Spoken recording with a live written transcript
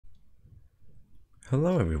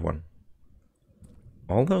Hello everyone.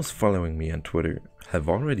 All those following me on Twitter have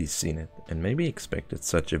already seen it and maybe expected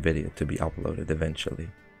such a video to be uploaded eventually.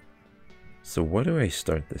 So where do I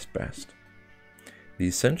start this best? The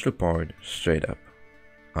essential part, straight up.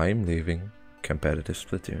 I am leaving competitive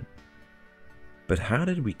Splatoon. But how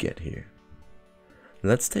did we get here?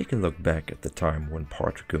 Let's take a look back at the time when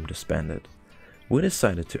Rakoome disbanded. We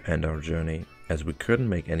decided to end our journey as we couldn't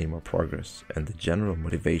make any more progress and the general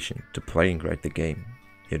motivation to play and grade the game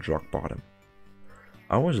hit rock bottom.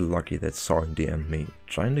 I was lucky that Soren DM'd me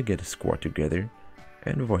trying to get a squad together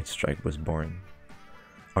and VoidStrike was born.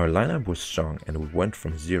 Our lineup was strong and we went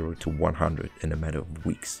from 0 to 100 in a matter of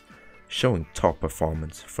weeks, showing top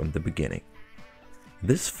performance from the beginning.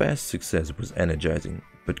 This fast success was energizing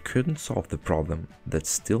but couldn't solve the problem that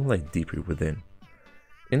still lay deeper within.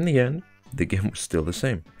 In the end, the game was still the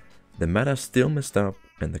same. The meta still messed up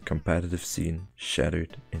and the competitive scene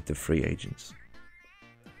shattered into free agents.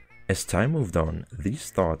 As time moved on, these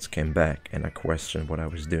thoughts came back and I questioned what I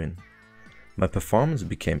was doing. My performance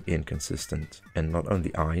became inconsistent and not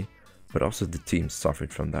only I, but also the team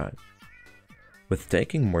suffered from that. With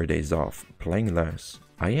taking more days off, playing less,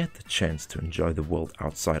 I had the chance to enjoy the world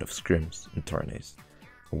outside of scrims and tourneys.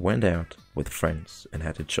 I went out with friends and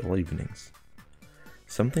had chill evenings.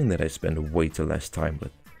 Something that I spent way too less time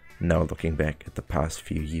with, now looking back at the past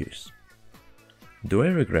few years. Do I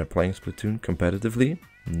regret playing Splatoon competitively?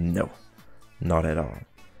 No, not at all.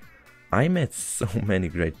 I met so many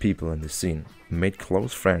great people in the scene, made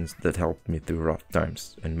close friends that helped me through rough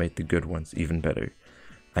times and made the good ones even better.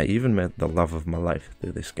 I even met the love of my life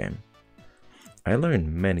through this game. I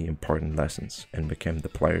learned many important lessons and became the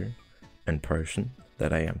player and person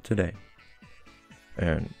that I am today.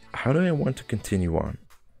 And how do I want to continue on?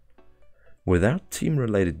 Without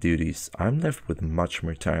team-related duties, I'm left with much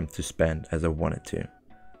more time to spend as I wanted to.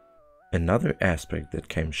 Another aspect that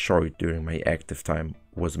came short during my active time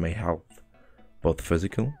was my health, both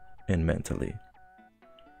physical and mentally.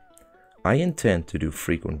 I intend to do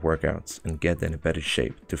frequent workouts and get in a better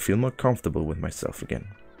shape to feel more comfortable with myself again.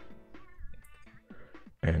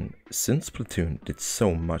 And since Splatoon did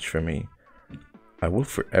so much for me, I will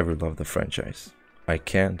forever love the franchise. I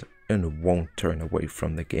can't and won't turn away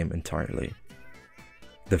from the game entirely.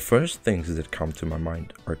 The first things that come to my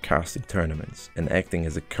mind are casting tournaments and acting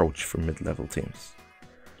as a coach for mid-level teams.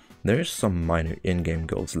 There are some minor in-game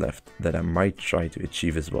goals left that I might try to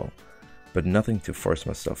achieve as well, but nothing to force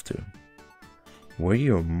myself to. Where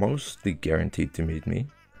you're mostly guaranteed to meet me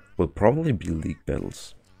will probably be league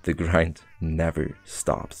battles. The grind never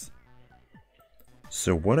stops.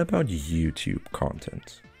 So what about YouTube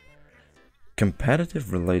content?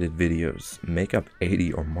 Competitive related videos make up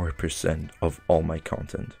 80 or more % of all my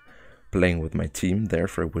content. Playing with my team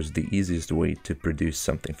therefore was the easiest way to produce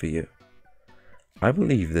something for you. I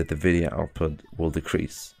believe that the video output will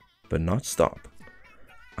decrease, but not stop.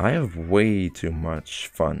 I have way too much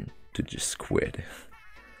fun to just quit.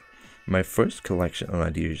 My first collection on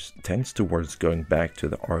ideas tends towards going back to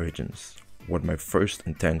the origins, what my first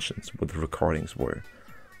intentions with recordings were,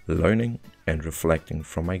 learning and reflecting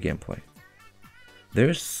from my gameplay. There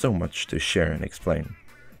is so much to share and explain,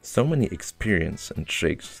 so many experience and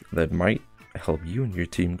tricks that might help you and your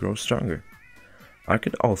team grow stronger. I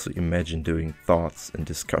could also imagine doing thoughts and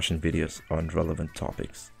discussion videos on relevant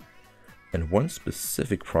topics. And one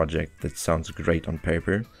specific project that sounds great on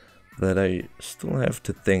paper that I still have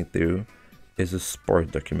to think through is a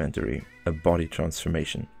sport documentary, a body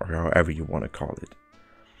transformation, or however you want to call it.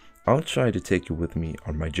 I'll try to take you with me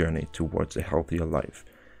on my journey towards a healthier life,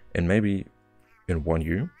 and maybe in 1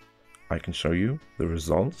 year I can show you the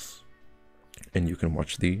results and you can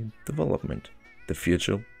watch the development. The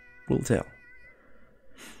future will tell.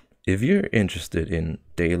 If you're interested in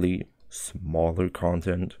daily, smaller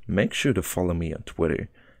content, make sure to follow me on Twitter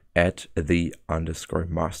at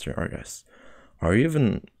 @the_masterrs, or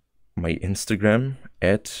even my Instagram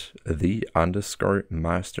at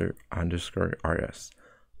 @the_master_rs,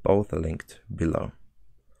 both linked below.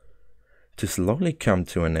 To slowly come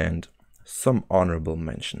to an end, some honorable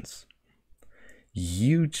mentions.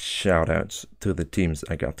 Huge shoutouts to the teams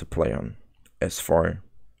I got to play on, as far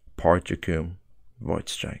Rakoome,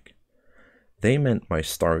 VoidStrike. They meant my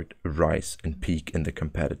start, rise and peak in the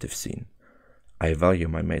competitive scene. I value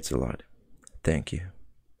my mates a lot. Thank you.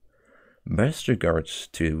 Best regards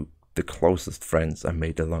to the closest friends I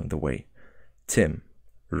made along the way. Tim,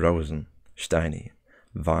 Rosen, Steiny,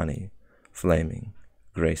 Vani, Flaming,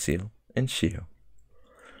 Grayseal and Shio.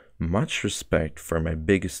 Much respect for my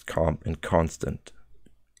biggest comp and constant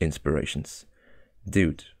inspirations.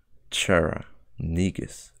 Dude, Chera,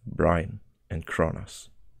 Negus, Brian, and Kronos.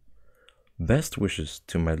 Best wishes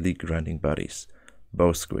to my league grinding buddies,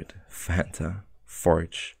 Bowsquid, Fanta,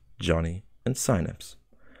 Forge, Johnny, and Synapse.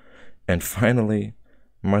 And finally,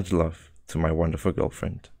 much love to my wonderful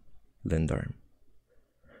girlfriend, Lindorm.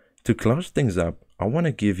 To close things up, I want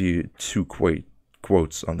to give you two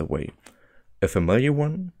quotes on the way, a familiar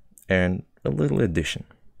one and a little addition.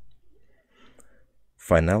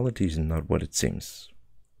 Finality is not what it seems.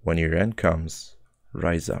 When your end comes,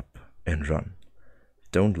 rise up and run.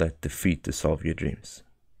 Don't let defeat dissolve your dreams.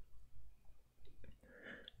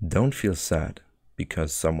 Don't feel sad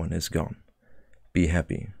because someone is gone. Be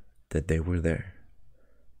happy that they were there.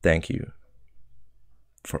 Thank you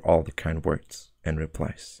for all the kind words and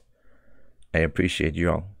replies. I appreciate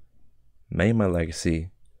you all. May my legacy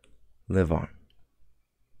live on.